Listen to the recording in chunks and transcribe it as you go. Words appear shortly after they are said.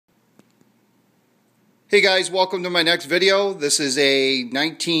Hey guys, welcome to my next video. This is a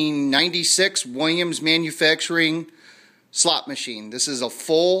 1996 Williams Manufacturing slot machine. This is a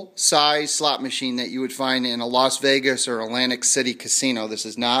full-size slot machine that you would find in a Las Vegas or Atlantic City casino. This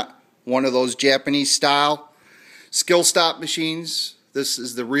is not one of those Japanese style skill stop machines. This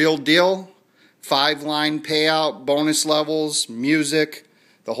is the real deal. 5-line payout, bonus levels, music,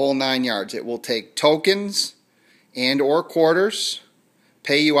 the whole 9 yards. It will take tokens and or quarters,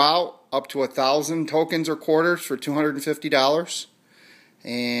 pay you out up to 1,000 tokens or quarters for $250,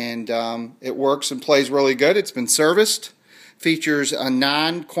 and it works and plays really good. It's been serviced. Features a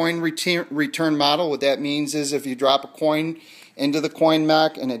non-coin return model. What that means is if you drop a coin into the coin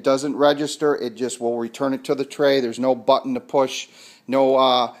mech and it doesn't register, it just will return it to the tray. There's no button to push,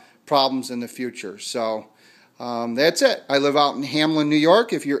 no problems in the future. So that's it. I live out in Hamlin, New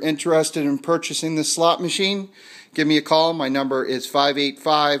York. If you're interested in purchasing this slot machine, give me a call. My number is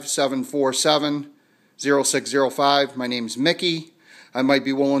 585-747-0605. My name's Mickey. I might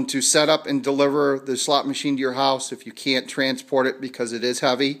be willing to set up and deliver the slot machine to your house if you can't transport it because it is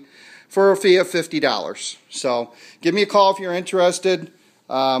heavy, for a fee of $50. So give me a call if you're interested.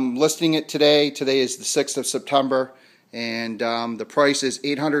 Listing it today. Today is the 6th of September, and the price is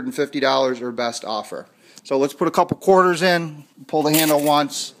 $850 or best offer. So let's put a couple quarters in, pull the handle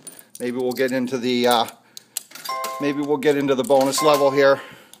once. Maybe we'll get into the bonus level here.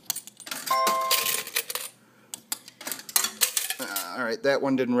 All right, that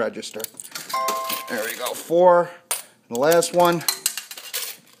one didn't register. There we go. 4. And the last one.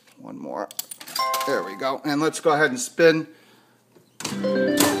 One more. There we go. And let's go ahead and spin.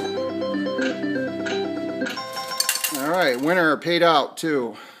 All right, winner paid out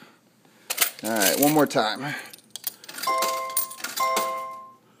too. All right, one more time.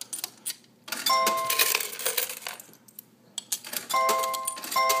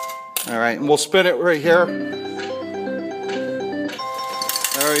 All right, and we'll spin it right here.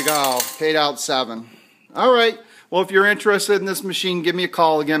 There we go. Paid out 7. All right. Well, if you're interested in this machine, give me a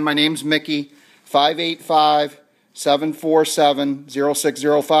call. Again, my name's Mickey.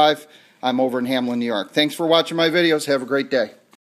 585-747-0605. I'm over in Hamlin, New York. Thanks for watching my videos. Have a great day.